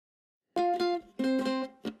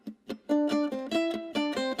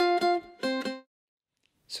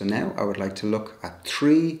So now I would like to look at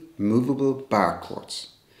 3 movable bar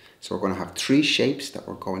chords. So we're going to have 3 shapes that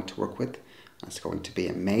we're going to work with. It's going to be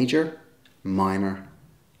a major, minor,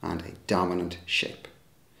 and a dominant shape.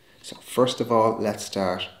 So first of all, let's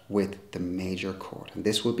start with the major chord. And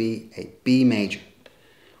this will be a B major.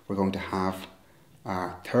 We're going to have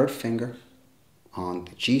our 3rd finger on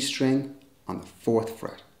the G string on the 4th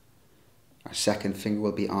fret. Our 2nd finger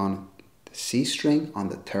will be on the C string on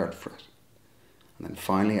the 3rd fret. And then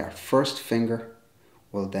finally our 1st finger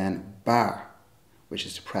will then bar, which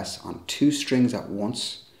is to press on 2 strings at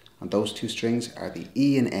once. And those 2 strings are the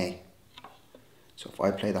E and A. So if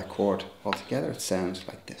I play that chord all together, it sounds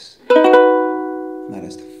like this. And that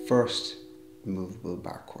is the first movable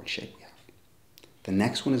bar chord shape we have. The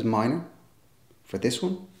next one is minor. For this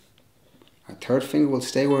one, our 3rd finger will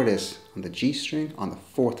stay where it is on the G string on the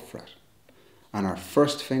 4th fret. And our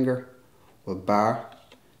 1st finger will bar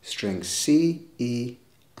string C, E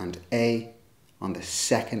and A on the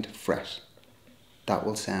 2nd fret. That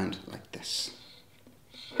will sound like this.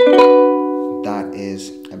 That is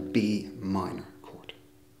a B minor chord.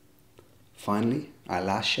 Finally, our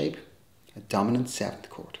last shape, a dominant 7th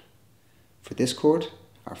chord. For this chord,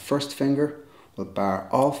 our 1st finger will bar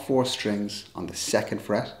all 4 strings on the 2nd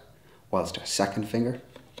fret, whilst our 2nd finger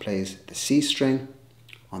plays the C string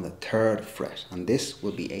on the 3rd fret. And this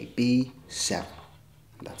will be a B7.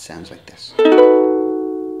 And that sounds like this.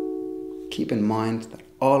 Keep in mind that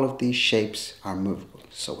all of these shapes are movable.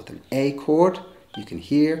 So with an A chord, you can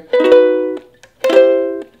hear it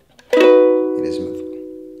is movable.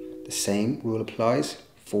 The same rule applies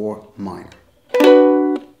for minor.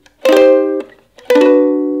 And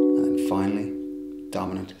then finally,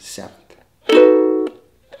 dominant 7th.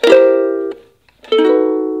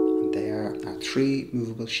 And they are our 3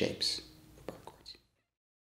 movable shapes.